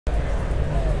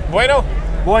Bueno?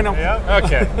 Bueno. Yep.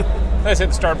 Okay. Let's hit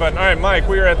the start button. All right, Mike,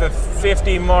 we are at the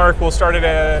 50 mark. We'll start it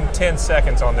in 10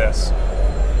 seconds on this.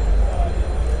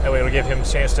 That way it'll give him a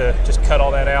chance to just cut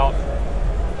all that out.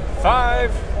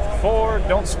 5, 4,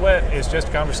 don't sweat. It's just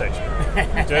a conversation.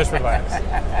 Just relax.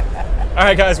 All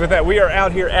right, guys, with that, we are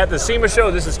out here at the SEMA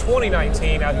show. This is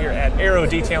 2019 out here at Aero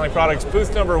Detailing Products,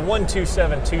 booth number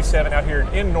 12727 out here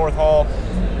in North Hall.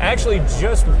 Actually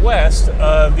just west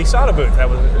of the SADA booth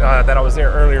that I was there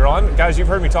earlier on. Guys, you've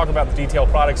heard me talk about the detail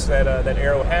products that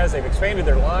Aero has. They've expanded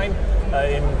their line,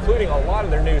 including a lot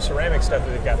of their new ceramic stuff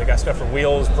that they've got. They got stuff for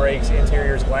wheels, brakes,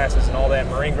 interiors, glasses, and all that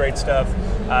marine grade stuff.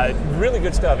 Really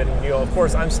good stuff. And of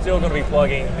course, I'm still going to be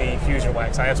plugging the Fusion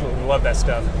Wax. I absolutely love that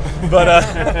stuff. But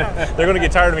they're going to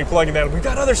get tired of me plugging that. We've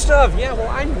got other stuff. Yeah, well,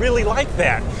 I really like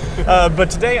that. But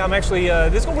today, I'm actually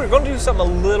we're going to do something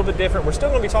a little bit different. We're still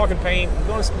going to be talking paint. We're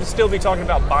going to still be talking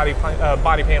about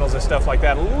body panels and stuff like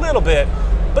that a little bit.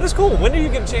 But it's cool. When do you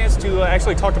get a chance to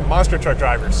actually talk to monster truck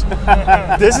drivers?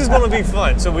 This is going to be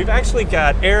fun. So we've actually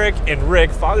got Eric and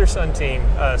Rick, father-son team,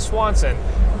 Swanson.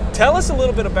 Tell us a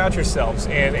little bit about yourselves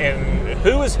and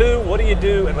who is who, what do you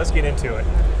do, and let's get into it.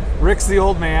 Rick's the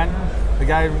old man, the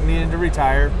guy who needed to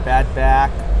retire, bad back,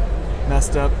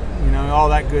 messed up, all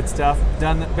that good stuff.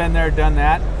 Been there, done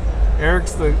that.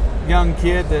 Eric's the young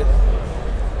kid that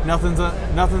nothing's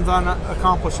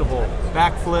unaccomplishable.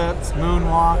 Backflips,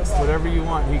 moonwalks, whatever you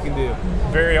want, he can do.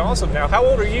 Very awesome. Now, how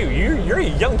old are you? You're a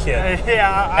young kid.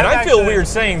 Yeah. And I feel weird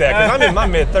saying that because I'm in my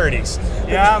mid-30s.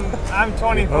 Yeah, I'm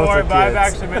 24, but I've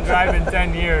actually been driving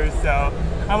 10 years, so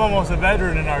I'm almost a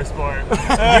veteran in our sport.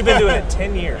 You've been doing it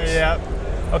 10 years. Yeah.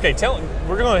 Okay,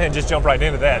 we're going to go ahead and just jump right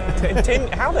into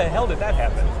that. How the hell did that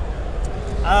happen?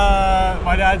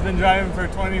 My dad's been driving for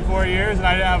 24 years, and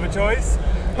I didn't have a choice.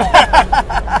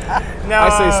 No, I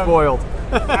say spoiled.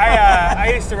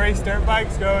 I used to race dirt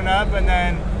bikes growing up, and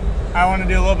then I want to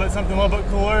do something a little bit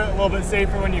cooler, a little bit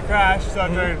safer when you crash. So I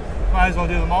figured, might as well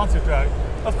do the monster truck.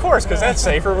 Of course, because that's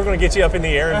safer. We're going to get you up in the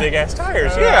air in big ass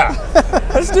tires. Yeah,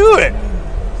 let's do it.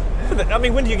 I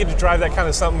mean, when do you get to drive that kind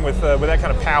of something with that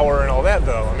kind of power and all that,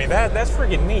 though? I mean, that's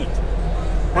freaking neat.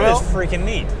 That is freaking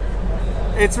neat.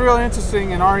 It's really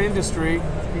interesting in our industry.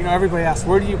 Everybody asks,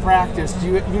 where do you practice?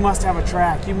 You must have a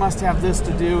track. You must have this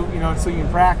to do, so you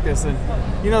can practice. And,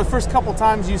 the first couple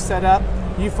times you set up,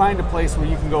 you find a place where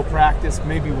you can go practice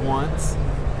maybe once.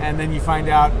 And then you find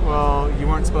out, well, you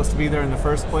weren't supposed to be there in the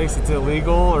first place. It's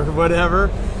illegal or whatever.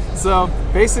 So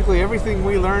basically everything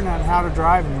we learn on how to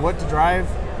drive and what to drive,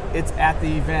 it's at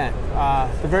the event.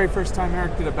 The very first time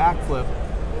Eric did a backflip,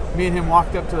 me and him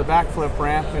walked up to the backflip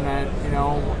ramp, and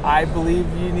I believe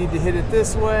you need to hit it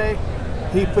this way.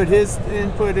 He put his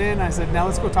input in. I said, now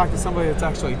let's go talk to somebody that's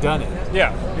actually done it.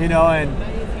 Yeah. And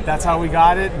that's how we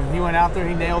got it. And he went out there,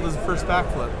 he nailed his first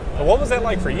backflip. Well, what was that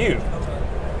like for you?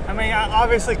 I mean,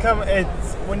 obviously,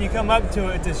 when you come up to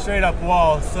it, it's a straight up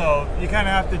wall, so you kind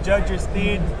of have to judge your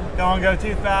speed. Don't want to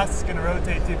go too fast; it's going to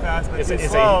rotate too fast. But too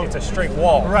slow, it's a straight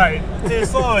wall. Right. Too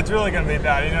slow, it's really going to be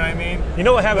bad. You know what I mean? You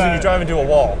know what happens when you drive into a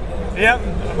wall? Yep,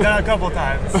 I've done it a couple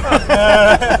times.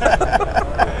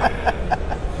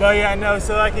 But yeah, no.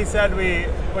 So like he said, we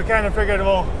kind of figured,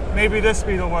 well, maybe this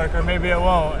speed will work, or maybe it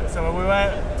won't. So we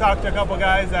went, talked to a couple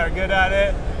guys that are good at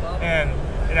it, and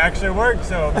it actually worked.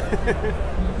 So.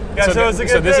 So it's a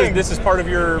good thing. This is part of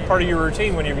your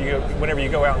routine whenever you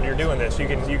go out and you're doing this. You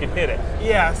can hit it.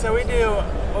 Yeah, so we do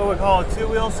what we call a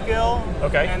two-wheel skill.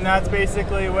 Okay. And that's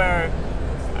basically where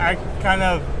I kind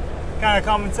of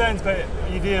common sense, but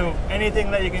you do anything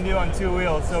that you can do on two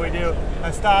wheels. So we do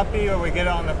a stoppie, or we get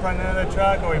it on the front end of the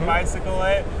truck, or we bicycle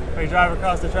it, or we drive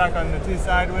across the track on the two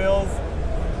side wheels.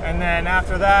 And then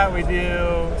after that, we do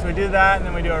that, and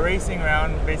then we do a racing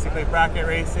round, basically bracket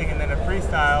racing, and then a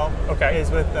freestyle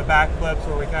is with the backflips,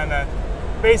 where we kind of,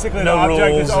 basically the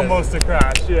object is almost a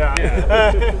crash. Yeah.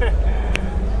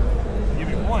 Give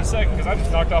me 1 second, because I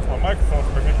just knocked off my microphone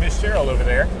from Miss Cheryl over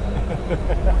there.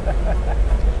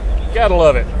 Gotta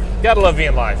love it. Gotta love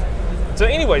being live. So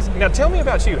anyways, now tell me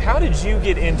about you. How did you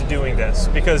get into doing this?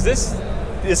 Because this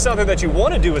is something that you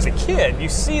want to do as a kid. You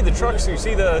see the trucks, you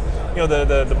see the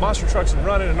monster trucks and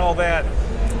running and all that.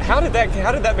 How did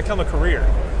that become a career?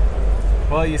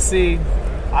 Well, you see,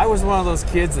 I was one of those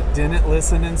kids that didn't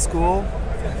listen in school,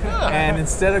 and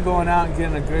instead of going out and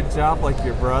getting a good job like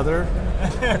your brother,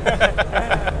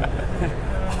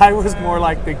 I was more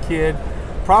like the kid,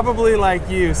 probably like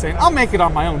you, saying, "I'll make it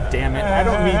on my own, damn it. I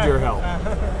don't need your help."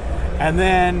 And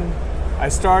then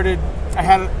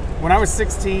when I was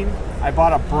 16, I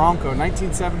bought a Bronco,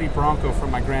 1970 Bronco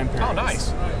from my grandparents. Oh,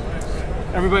 nice.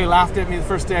 Everybody laughed at me the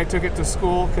first day I took it to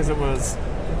school because it was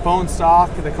bone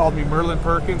stock. They called me Merlin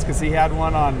Perkins because he had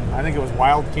one on, I think it was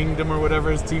Wild Kingdom or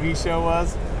whatever his TV show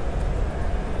was.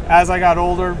 As I got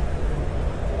older,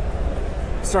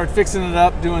 started fixing it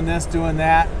up, doing this, doing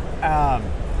that.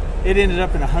 It ended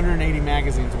up in 180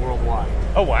 magazines worldwide.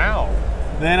 Oh, wow.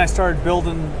 Then I started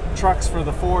building trucks for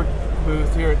the Ford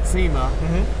booth here at SEMA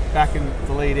back in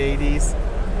the late 80s.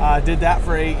 Did that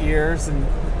for 8 years, and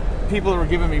people that were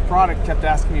giving me product kept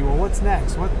asking me, well, what's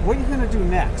next? What are you going to do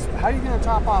next? How are you going to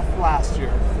top off last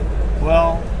year?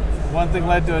 Well, one thing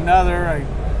led to another.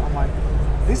 I'm like,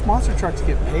 these monster trucks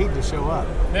get paid to show up.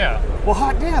 Yeah. Well,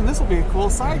 hot damn, this will be a cool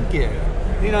side gig.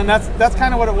 You know, and that's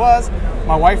kind of what it was.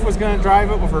 My wife was going to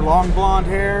drive it with her long blonde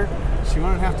hair. She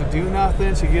wouldn't have to do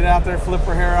nothing. She'd get out there, flip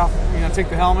her hair off, you know, take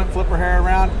the helmet, flip her hair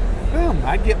around. Boom,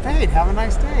 I'd get paid. Have a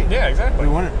nice day. Yeah, exactly.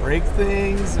 We wouldn't break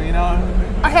things, you know.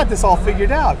 I had this all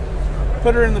figured out.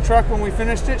 Put her in the truck when we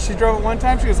finished it. She drove it one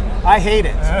time. She goes, I hate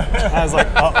it. I was like,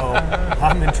 uh-oh,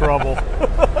 I'm in trouble.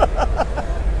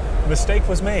 Mistake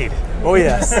was made. Oh,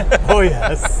 yes. Oh,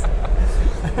 yes.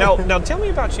 Now tell me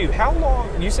about you. How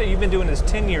long, you say you've been doing this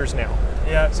 10 years now.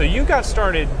 Yeah. So you got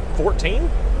started 14?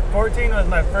 14 was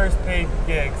my first paid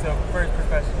gig, so first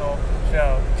professional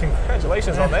show.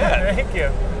 Congratulations on that. Thank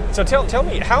you. So tell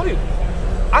me,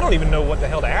 I don't even know what the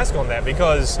hell to ask on that,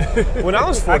 because when I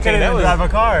was 14, I couldn't that even was... drive a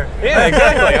car. Yeah,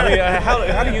 exactly. I mean,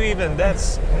 how do you even,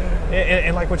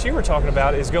 and like what you were talking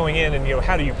about is going in and, you know,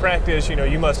 how do you practice? You know,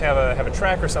 you must have a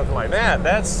track or something like that.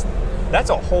 That's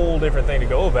a whole different thing to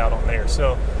go about on there.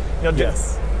 So, you know,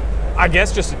 Yes. I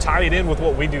guess just to tie it in with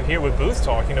what we do here with Booth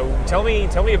Talk, you know, tell me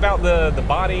about the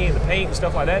body and the paint and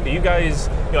stuff like that. Do you guys,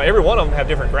 you know, every one of them have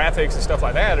different graphics and stuff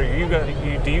like that? Or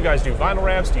do you guys do vinyl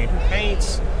wraps? Do you do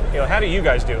paints? You know, how do you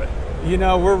guys do it? You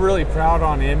know, we're really proud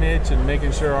on image and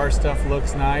making sure our stuff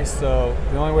looks nice, so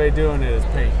the only way of doing it is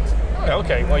paint.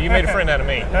 Okay, well, you made a friend out of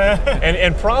me.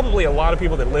 And probably a lot of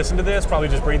people that listen to this probably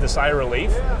just breathe a sigh of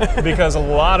relief, because a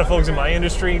lot of folks in my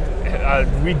industry,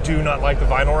 we do not like the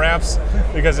vinyl wraps,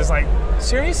 because it's like,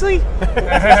 seriously?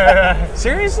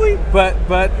 Seriously?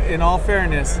 But in all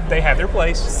fairness, They have their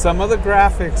place. some of the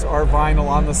graphics are vinyl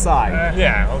on the side.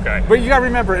 Yeah, okay. But you gotta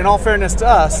remember, in all fairness to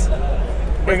us,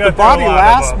 We if go the through a body lot of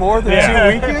lasts them. more than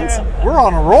Yeah. 2 weekends, we're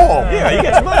on a roll. Yeah, you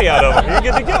get your money out of them.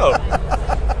 You're good to go.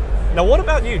 Now, what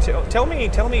about you? Tell me,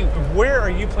 where are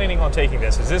you planning on taking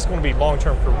this? Is this going to be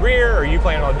long-term career? Are you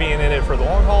planning on being in it for the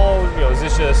long haul? You know, is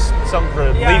this just something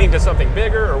for leading to something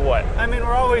bigger, or what? I mean,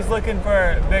 we're always looking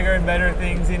for bigger and better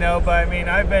things, you know, but I mean,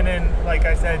 I've been in, like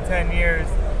I said, 10 years.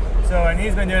 So, and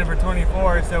he's been doing it for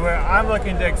 24. So I'm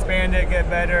looking to expand it, get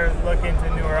better, look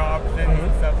into newer options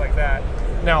and stuff like that.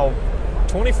 Now,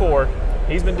 24,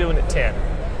 he's been doing it 10.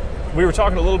 We were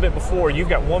talking a little bit before, you've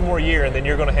got one more year and then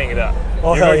you're going to hang it up.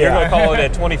 Oh, you're hell you're yeah. going to call it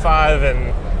at 25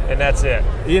 and that's it.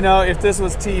 You know, if this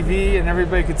was TV and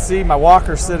everybody could see, my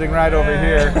walker's sitting right over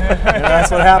here. And that's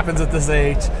what happens at this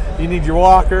age. You need your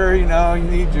walker, you know, you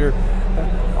need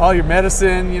all your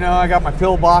medicine, you know, I got my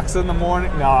pill box in the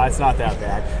morning. No, it's not that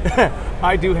bad.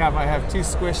 I have 2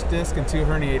 squished discs and 2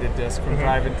 herniated discs from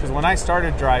driving, because when I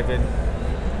started driving,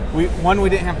 we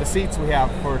didn't have the seats we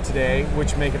have for today,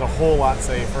 which make it a whole lot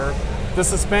safer. The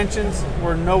suspensions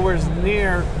were nowhere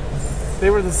near, they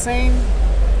were the same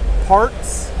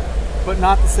parts, but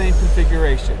not the same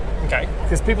configuration. Okay.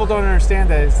 Because people don't understand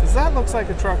that. That looks like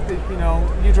a truck that, you know,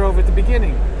 you drove at the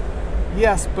beginning.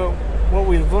 Yes, but what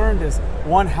we've learned is,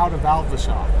 1, how to valve the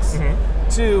shocks.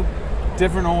 2,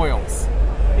 different oils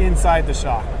inside the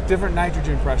shock, different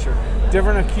nitrogen pressure,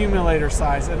 different accumulator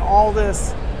size, and all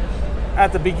this.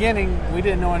 At the beginning, we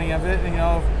didn't know any of it. You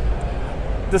know,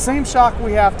 the same shock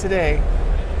we have today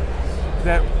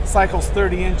that cycles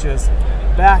 30 inches,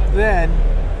 back then,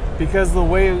 because of the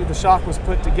way the shock was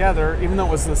put together, even though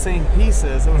it was the same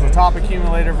pieces, it was the top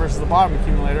accumulator versus the bottom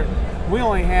accumulator, we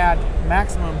only had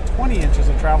maximum 20 inches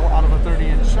of travel out of a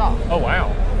 30-inch shock. Oh,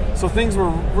 wow. So things were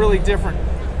really different.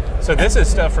 So this is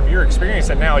stuff from your experience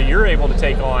that now you're able to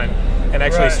take on and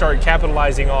actually Right. start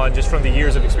capitalizing on just from the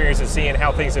years of experience and seeing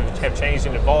how things have changed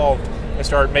and evolved and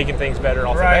start making things better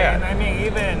off Right, of and that. I mean,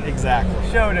 even Exactly.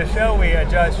 show to show, we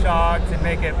adjust shocks and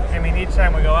make it, I mean, each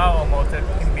time we go out almost, it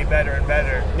can be better and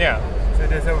better. Yeah. So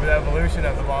just over the evolution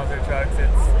of the monster trucks,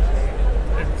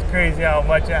 it's crazy how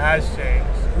much it has changed.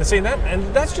 And see,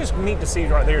 that's just neat to see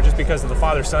right there, just because of the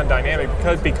father-son dynamic,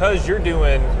 because you've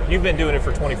been doing it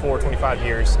for 24, 25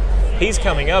 years. He's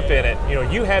coming up in it. You know,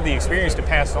 you have the experience to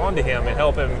pass on to him and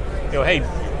help him, you know, hey,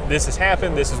 this has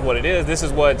happened. This is what it is. This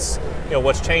is what's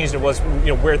what's changed and what's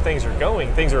where things are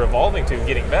going. Things are evolving to and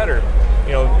getting better.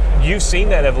 You've seen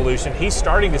that evolution. He's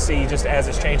starting to see just as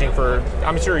it's changing.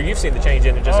 I'm sure you've seen the change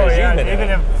in it just as you've been.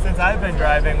 Even since I've been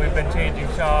driving, we've been changing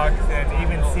shocks and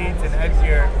even seats and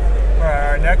headgear.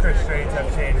 Our neck restraints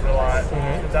have changed a lot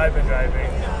since I've been driving.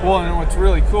 Well, and what's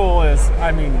really cool is,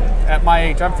 I mean, at my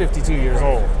age, I'm 52 years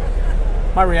old.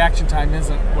 My reaction time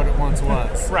isn't what it once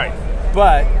was. Right.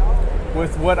 But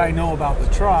with what I know about the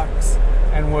trucks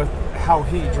and with how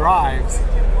he drives,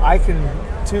 I can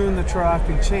tune the truck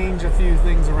and change a few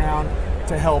things around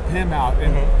to help him out.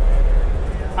 And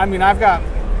I mean,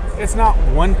 it's not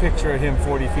one picture of him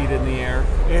 40 feet in the air.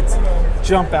 It's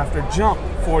jump after jump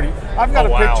 40. I've got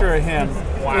a picture of him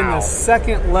in the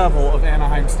second level of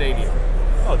Anaheim Stadium.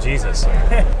 Oh Jesus!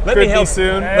 Let me help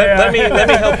soon. Let me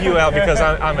help you out because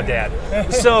I'm a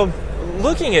dad. So,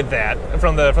 looking at that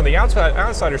from the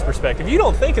outsider's perspective, you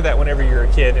don't think of that whenever you're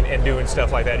a kid and doing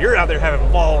stuff like that. You're out there having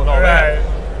a ball and all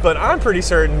that. But I'm pretty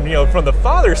certain, from the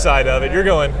father side of it, you're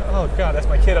going, oh God, that's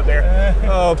my kid up there.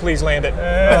 Oh, please land it.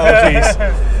 Oh,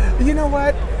 please. You know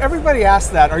what? Everybody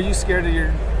asks that. Are you scared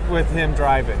with him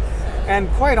driving? And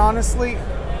quite honestly,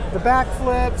 the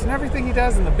backflips and everything he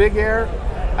does in the big air,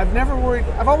 I've never worried.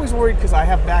 I've always worried because I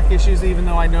have back issues, even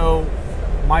though I know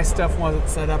my stuff wasn't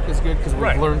set up as good because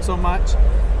we've learned so much.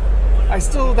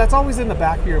 That's always in the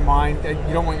back of your mind.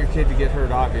 You don't want your kid to get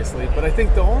hurt, obviously. But I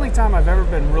think the only time I've ever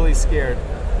been really scared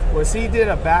was he did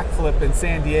a backflip in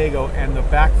San Diego and the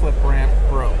backflip ramp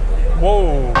broke.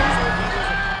 Whoa.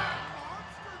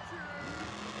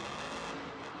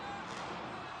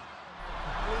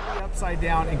 Upside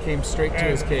down and came straight to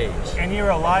his cage. And you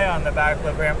rely on the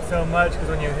backflip ramp so much because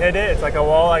when you hit it, it's like a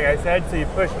wall, like I said, so you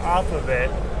push off of it.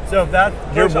 So if that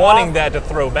you're wanting that to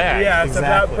throw back. Yeah,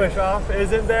 exactly. So if that push off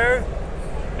isn't there,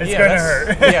 it's gonna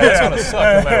hurt. Yeah, that's gonna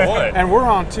suck no matter what. And we're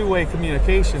on two-way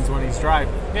communications when he's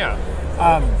driving. Yeah.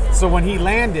 So when he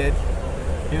landed,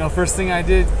 first thing I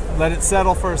did, let it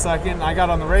settle for a second. I got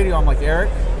on the radio. I'm like, Eric,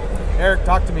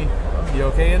 talk to me. You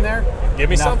okay in there? Give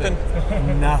me Nothing.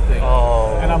 Nothing.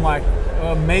 Oh. And I'm like,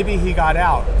 well, maybe he got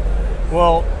out.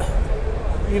 Well,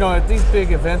 at these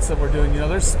big events that we're doing,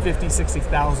 there's 50,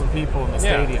 60,000 people in the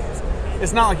stadiums.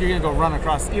 It's not like you're going to go run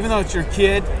across, even though it's your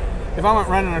kid. If I went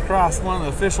running across, one of the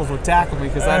officials would tackle me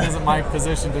because that isn't my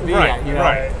position to be at,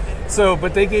 Right. So,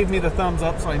 but they gave me the thumbs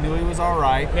up, so I knew he was all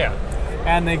right. Yeah.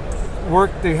 And they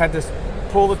had to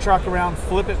pull the truck around,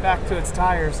 flip it back to its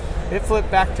tires. It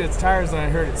flipped back to its tires, and I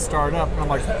heard it start up. And I'm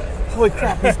like, holy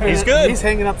crap, he's good. He's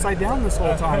hanging upside down this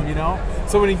whole time,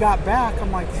 So when he got back,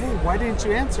 I'm like, hey, why didn't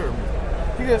you answer me?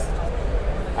 He goes,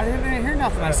 I didn't hear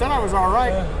nothing. I said I was all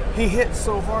right. He hit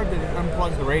so hard that it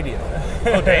unplugged the radio.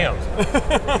 Oh, damn.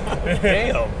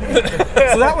 Damn.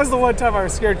 So that was the one time I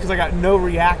was scared because I got no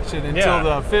reaction until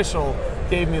the official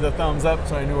gave me the thumbs up,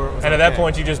 so I knew where it was. And at that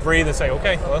point, you just breathe and say,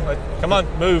 okay, well, come on,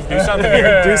 move, do something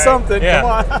here. Do something, come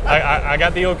on. I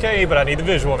got the okay, but I need the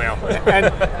visual now. And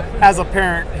as a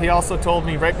parent, he also told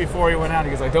me right before he went out,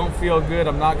 he goes, I don't feel good,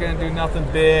 I'm not going to do nothing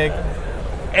big.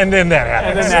 And then that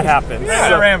happens. Yeah,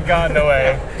 the ramp gone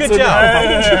away. Good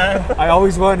job. I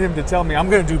always want him to tell me I'm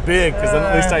going to do big because then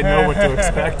at least I know what to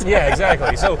expect. Yeah,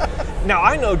 exactly. So now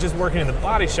I know just working in the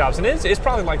body shops, and it's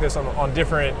probably like this on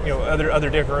different, other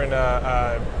different,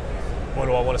 what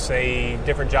do I want to say,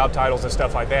 different job titles and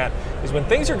stuff like that, is when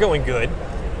things are going good,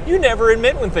 you never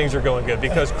admit when things are going good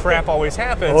because crap always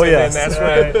happens. Oh, yes. And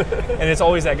then that's when, and it's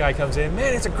always that guy comes in,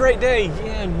 man, it's a great day.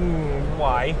 Yeah,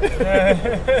 why?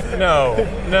 No.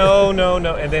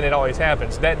 And then it always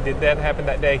happens. Did that happen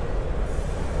that day?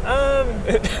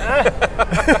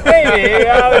 Maybe,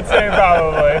 I would say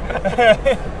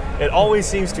probably. It always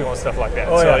seems to on stuff like that.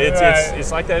 Oh, so yeah.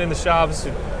 it's like that in the shops.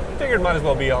 Figured might as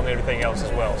well be on everything else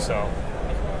as well. So.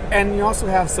 And you also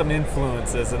have some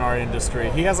influences in our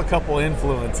industry. He has a couple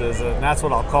influences, and that's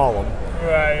what I'll call them.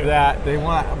 Right. That they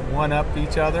want to one-up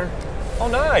each other. Oh,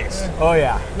 nice. Oh,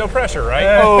 yeah. No pressure,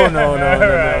 right? Oh,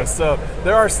 no. So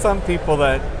there are some people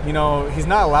that, he's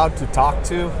not allowed to talk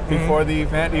to before the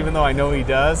event, even though I know he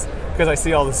does, because I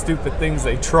see all the stupid things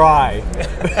they try.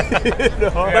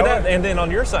 But and then on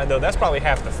your side, though, that's probably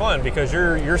half the fun because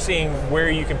you're seeing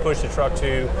where you can push the truck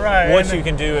to, what you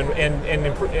can do, and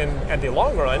at the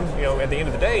long run, at the end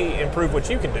of the day, improve what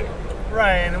you can do.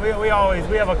 Right, and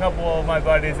we have a couple of my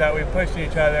buddies that we push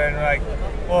each other, and we're like,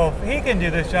 well, if he can do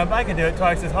this jump, I can do it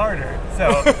twice as harder. So,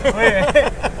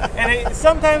 and it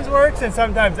sometimes works and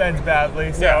sometimes ends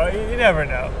badly. So you never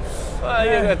know.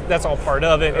 That's all part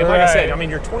of it. And like I said, I mean,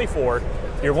 you're 24.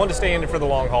 You're one to stay in it for the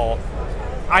long haul.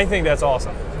 I think that's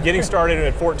awesome. Getting started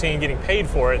at 14, getting paid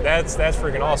for it, that's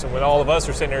freaking awesome. When all of us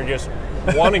are sitting there just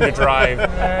wanting to drive,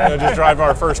 just drive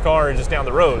our first car and just down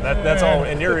the road. That's all,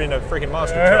 and you're in a freaking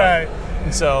monster truck. Right.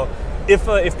 And so,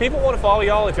 if people want to follow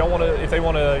y'all, if they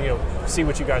want to, see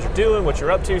what you guys are doing, what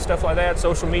you're up to, stuff like that,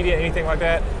 social media, anything like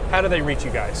that, how do they reach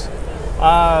you guys?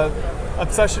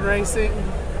 Obsession Racing.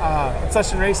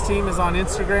 Obsession Race Team is on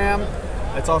Instagram.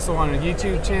 It's also on a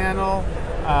YouTube channel.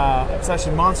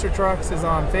 Obsession Monster Trucks is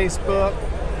on Facebook.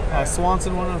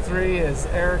 Swanson 103 is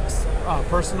Eric's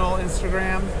personal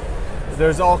Instagram.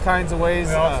 There's all kinds of ways.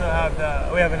 We also have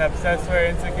an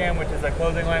Obsesswear Instagram, which is a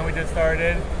clothing line we just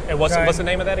started. And what's the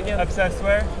name of that again?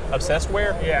 Obsesswear.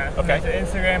 Obsesswear? Yeah. Okay.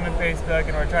 It's Instagram and Facebook,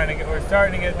 and we're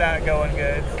starting to get that going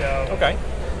good. So. Okay.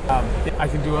 I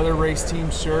can do other race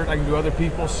team shirt. I can do other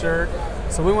people's shirt.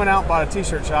 So we went out and bought a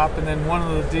t-shirt shop, and then one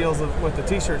of the deals with the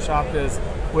t-shirt shop is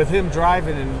with him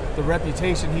driving and the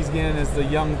reputation he's getting as the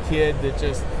young kid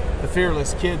the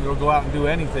fearless kid that'll go out and do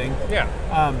anything. Yeah.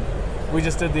 We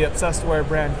just did the Obsesswear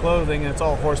brand clothing, and it's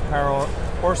all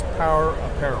horsepower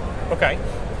apparel. Okay.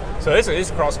 So it's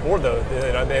across the board though.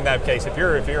 In that case, if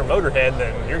you're a motorhead,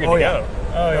 then you're good to go.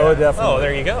 Oh, yeah. Oh, definitely. Oh,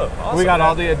 there you go. Awesome. We got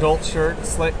all the adult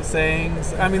shirts,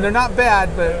 sayings. I mean, they're not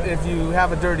bad, but if you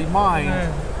have a dirty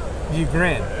mind, you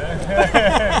grin.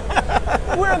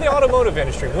 We're in the automotive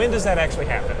industry. When does that actually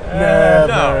happen? Never.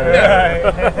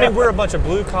 No. I mean, we're a bunch of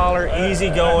blue collar, easy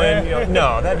going.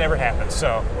 No, that never happens.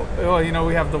 So, well,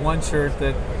 we have the one shirt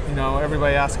that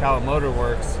everybody asks how a motor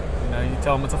works. You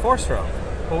tell them it's a 4-stroke.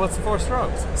 Well, what's the 4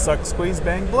 strokes? Suck, squeeze,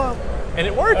 bang, blow. And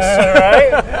it works.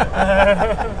 Right?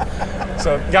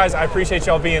 So, guys, I appreciate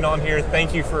y'all being on here.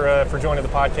 Thank you for joining the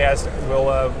podcast. We'll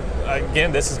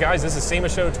again, this is SEMA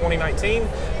Show 2019.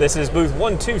 This is booth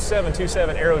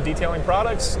 12727 Aero Detailing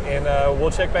Products, and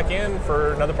we'll check back in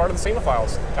for another part of the SEMA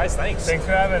Files. Guys, thanks. Thanks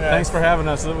for having us. Thanks for having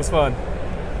us. It was fun.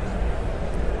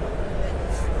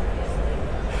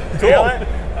 Cool.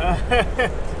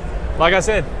 Like I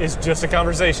said, it's just a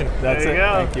conversation. That's There it. you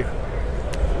go. Thank you.